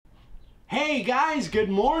Hey guys, good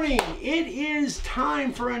morning. It is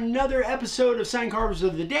time for another episode of Sign Carvers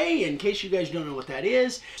of the Day, in case you guys don't know what that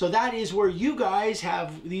is. So that is where you guys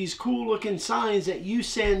have these cool looking signs that you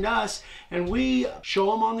send us and we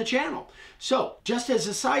show them on the channel. So just as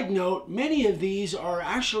a side note, many of these are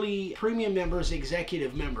actually premium members,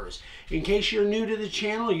 executive members. In case you're new to the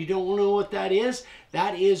channel, you don't know what that is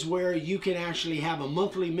where you can actually have a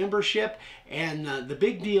monthly membership, and the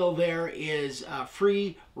big deal there is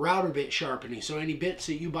free router bit sharpening. So any bits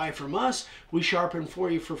that you buy from us, we sharpen for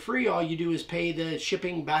you for free. All you do is pay the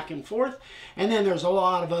shipping back and forth, and then there's a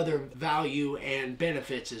lot of other value and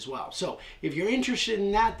benefits as well. So if you're interested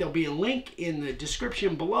in that, there'll be a link in the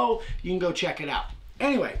description below. You can go check it out.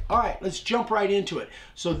 Anyway, all right, let's jump right into it.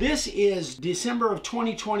 So this is December of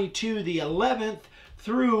 2022, the 11th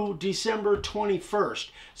through December 21st.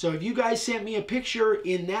 So if you guys sent me a picture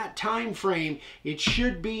in that time frame, it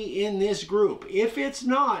should be in this group. If it's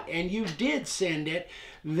not and you did send it,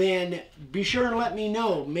 then be sure and let me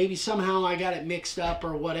know. Maybe somehow I got it mixed up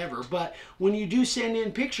or whatever. But when you do send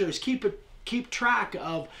in pictures, keep track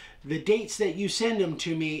of the dates that you send them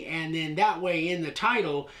to me, and then that way in the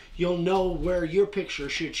title you'll know where your picture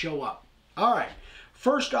should show up. All right,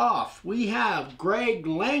 first off we have Greg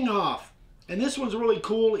Langhoff, and this one's really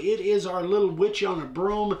cool. It is our little witch on a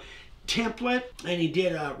broom template, and he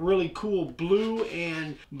did a really cool blue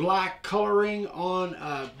and black coloring on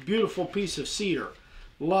a beautiful piece of cedar.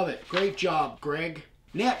 Love it. Great job, Greg.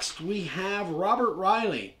 Next we have Robert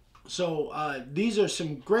Riley. So these are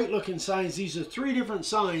some great looking signs. These are 3 different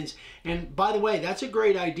signs, and by the way, that's a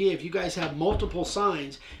great idea if you guys have multiple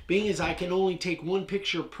signs. Being as I can only take 1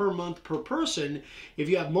 picture per month per person, if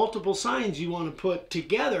you have multiple signs you want to put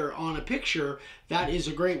together on a picture, that is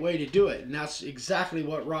a great way to do it, and that's exactly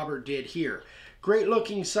what Robert did here. Great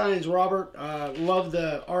looking signs, Robert. Love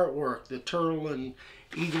the artwork, the turtle and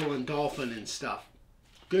eagle and dolphin and stuff.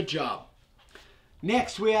 Good job.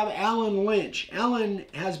 Next, we have Alan Lynch. Alan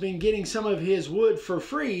has been getting some of his wood for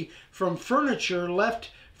free from furniture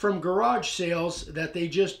left from garage sales that they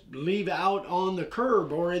just leave out on the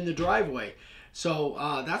curb or in the driveway. So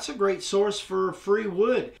that's a great source for free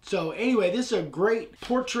wood. So anyway, this is a great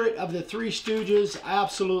portrait of the Three Stooges. I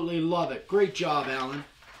absolutely love it. Great job, Alan.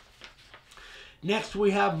 Next,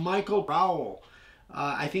 we have Michael Rowell.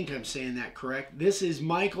 I think I'm saying that correct. This is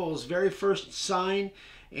Michael's very first sign.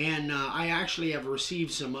 And I actually have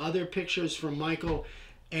received some other pictures from Michael,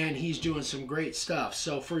 and he's doing some great stuff.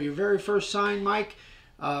 So for your very first sign,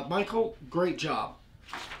 Michael, great job.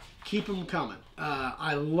 Keep them coming.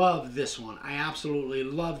 I love this one. I absolutely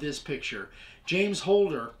love this picture. James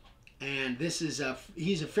Holder, and this is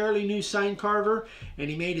he's a fairly new sign carver, and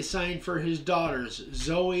he made a sign for his daughters,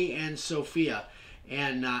 Zoe and Sophia.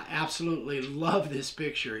 And absolutely love this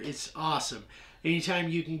picture. It's awesome. Anytime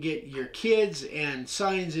you can get your kids and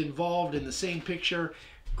signs involved in the same picture,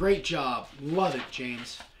 great job. Love it,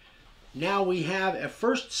 James. Now we have a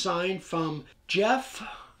first sign from Jeff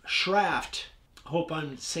Schraft. Hope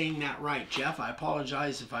I'm saying that right, Jeff. I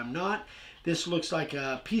apologize if I'm not. This looks like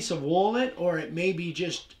a piece of walnut, or it may be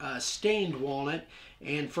just stained walnut.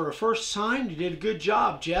 And for a first sign, you did a good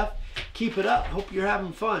job, Jeff. Keep it up. Hope you're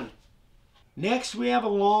having fun. Next, we have a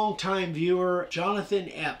long-time viewer, Jonathan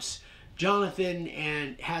Epps. Jonathan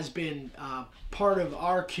has been part of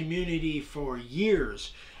our community for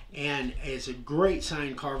years and is a great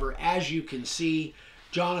sign carver. As you can see,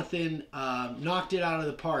 Jonathan knocked it out of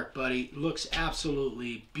the park, buddy. Looks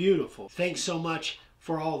absolutely beautiful. Thanks so much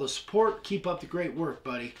for all the support. Keep up the great work,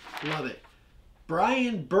 buddy. Love it.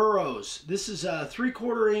 Brian Burrows. This is a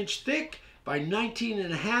 3/4 inch thick by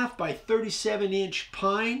 19.5 by 37 inch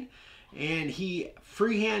pine, and he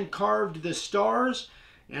freehand carved the stars.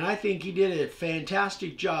 And I think he did a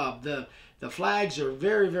fantastic job. The flags are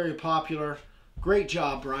very, very popular. Great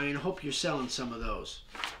job, Brian. Hope you're selling some of those.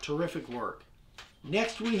 Terrific work.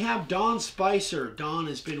 Next, we have Don Spicer. Don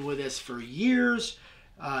has been with us for years.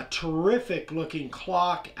 Terrific looking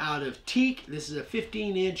clock out of teak. This is a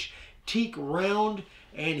 15-inch teak round,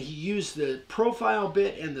 and he used the profile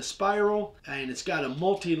bit and the spiral, and it's got a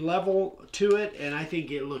multi-level to it, and I think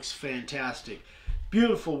it looks fantastic.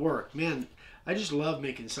 Beautiful work, man. I just love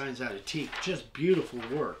making signs out of teak. Just beautiful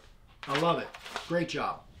work. I love it. Great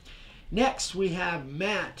job. Next, we have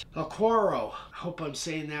Matt Aquaro. I hope I'm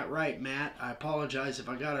saying that right, Matt. I apologize if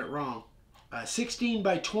I got it wrong. A 16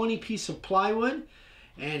 by 20 piece of plywood,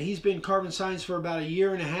 and he's been carving signs for about 1.5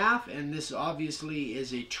 years, and this obviously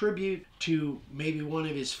is a tribute to maybe one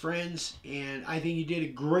of his friends, and I think you did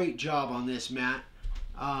a great job on this, Matt.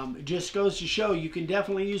 It just goes to show you can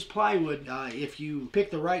definitely use plywood if you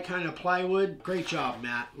pick the right kind of plywood. Great job,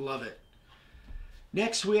 Matt. Love it.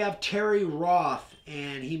 Next we have Terry Roth,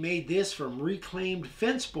 and he made this from reclaimed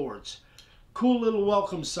fence boards. Cool little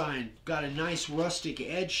welcome sign. Got a nice rustic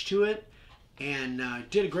edge to it, and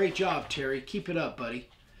did a great job, Terry. Keep it up, buddy.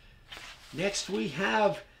 Next we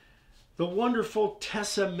have the wonderful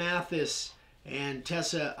Tessa Mathis, and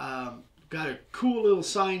Tessa got a cool little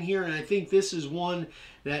sign here, and I think this is one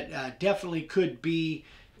that definitely could be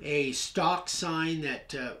a stock sign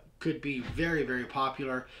that could be very, very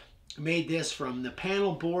popular. Made this from the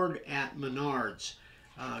panel board at Menards.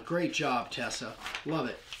 Great job, Tessa. Love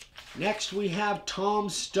it. Next we have Tom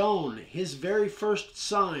Stone, his very first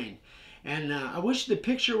sign. And I wish the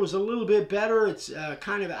picture was a little bit better. It's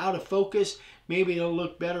kind of out of focus. Maybe it'll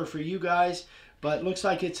look better for you guys. But it looks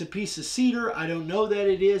like it's a piece of cedar. I don't know that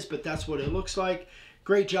it is, but that's what it looks like.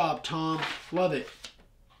 Great job, Tom. Love it.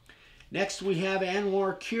 Next we have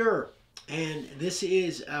Anwar Cure. And this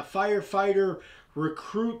is a firefighter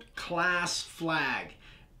recruit class flag,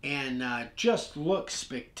 and just looks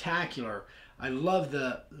spectacular. I love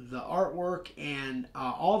the artwork and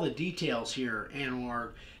all the details here,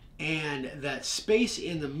 Anwar. And that space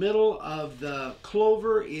in the middle of the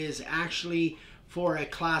clover is actually for a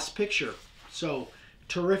class picture. So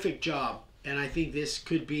terrific job. And I think this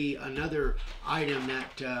could be another item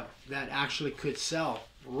that that actually could sell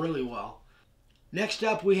really well. Next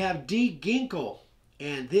up we have D. Ginkle.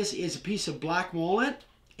 And this is a piece of black walnut,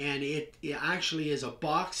 and it actually is a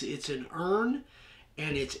box. It's an urn,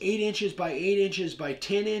 and it's 8 inches by 8 inches by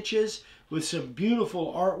 10 inches with some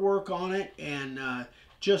beautiful artwork on it, and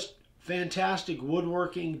just fantastic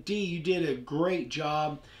woodworking. D, you did a great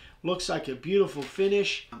job. Looks like a beautiful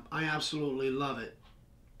finish. I absolutely love it.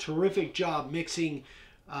 Terrific job mixing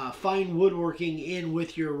fine woodworking in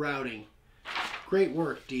with your routing. Great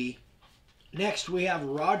work, D. Next we have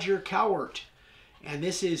Roger Cowart. And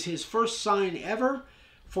this is his first sign ever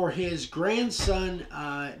for his grandson,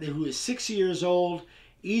 who is 6 years old,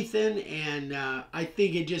 Ethan. And I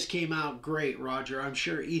think it just came out great, Roger. I'm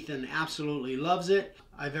sure Ethan absolutely loves it.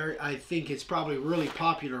 I think it's probably really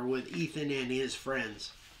popular with Ethan and his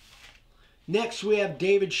friends. Next, we have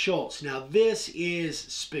David Schultz. Now, this is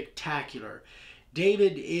spectacular.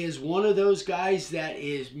 David is one of those guys that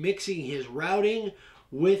is mixing his routing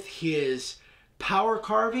with his power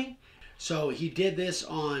carving. So he did this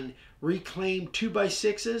on reclaimed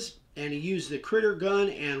 2x6s, and he used the critter gun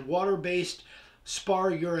and water-based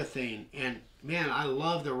spar urethane. And man, I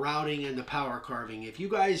love the routing and the power carving. If you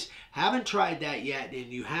guys haven't tried that yet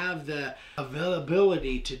and you have the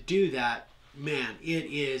availability to do that, man, it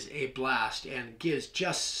is a blast and gives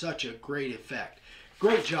just such a great effect.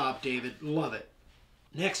 Great job, David. Love it.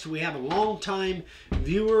 Next, we have a longtime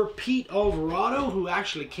viewer, Pete Alvarado, who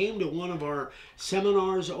actually came to one of our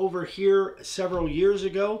seminars over here several years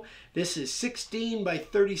ago. This is 16 by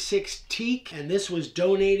 36 teak, and this was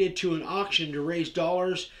donated to an auction to raise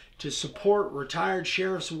dollars to support retired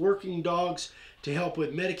sheriffs' working dogs to help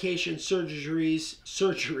with medication surgeries,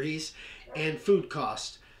 and food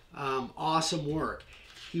costs. Awesome work.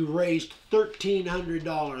 He raised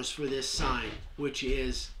 $1,300 for this sign, which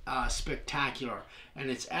is spectacular. And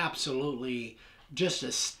it's absolutely just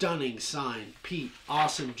a stunning sign. Pete,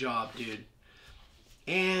 awesome job, dude.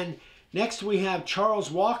 And next we have Charles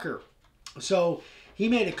Walker. So he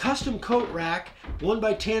made a custom coat rack, 1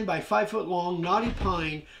 by 10 by 5 foot long, knotty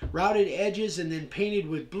pine, routed edges, and then painted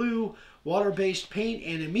with blue water-based paint,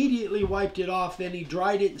 and immediately wiped it off. Then he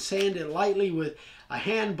dried it and sanded it lightly with a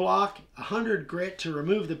hand block, 100 grit to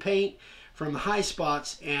remove the paint from the high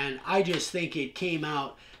spots, and I just think it came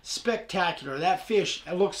out spectacular. That fish,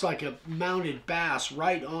 it looks like a mounted bass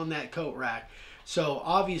right on that coat rack. So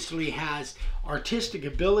obviously has artistic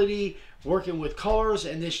ability working with colors,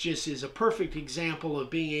 and this just is a perfect example of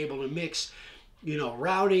being able to mix, you know,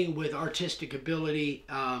 routing with artistic ability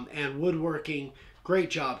and woodworking. Great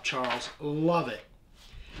job, Charles. Love it.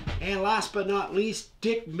 And last but not least,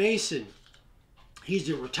 Dick Mason. He's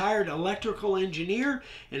a retired electrical engineer,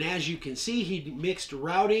 and as you can see, he mixed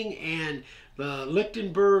routing and the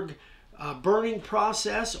Lichtenberg burning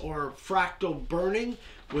process, or fractal burning,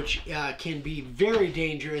 which can be very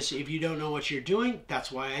dangerous if you don't know what you're doing.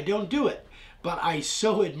 That's why I don't do it. But I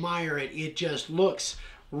so admire it. It just looks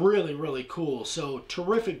really, really cool. So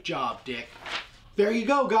terrific job, Dick. There you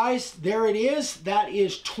go, guys. There it is. That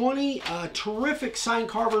is 20 terrific sign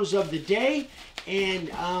carvers of the day.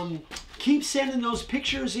 And keep sending those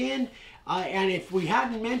pictures in. And if we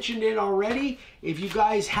hadn't mentioned it already, if you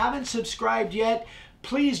guys haven't subscribed yet,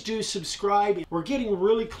 Please do subscribe. We're getting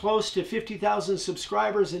really close to 50,000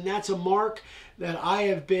 subscribers, and that's a mark that I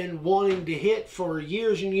have been wanting to hit for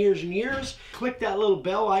years and years and years. Click that little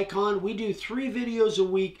bell icon. We do 3 videos a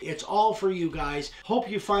week. It's all for you guys. Hope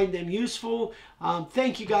you find them useful.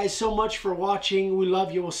 Thank you guys so much for watching. We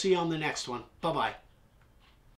love you. We'll see you on the next one. Bye-bye.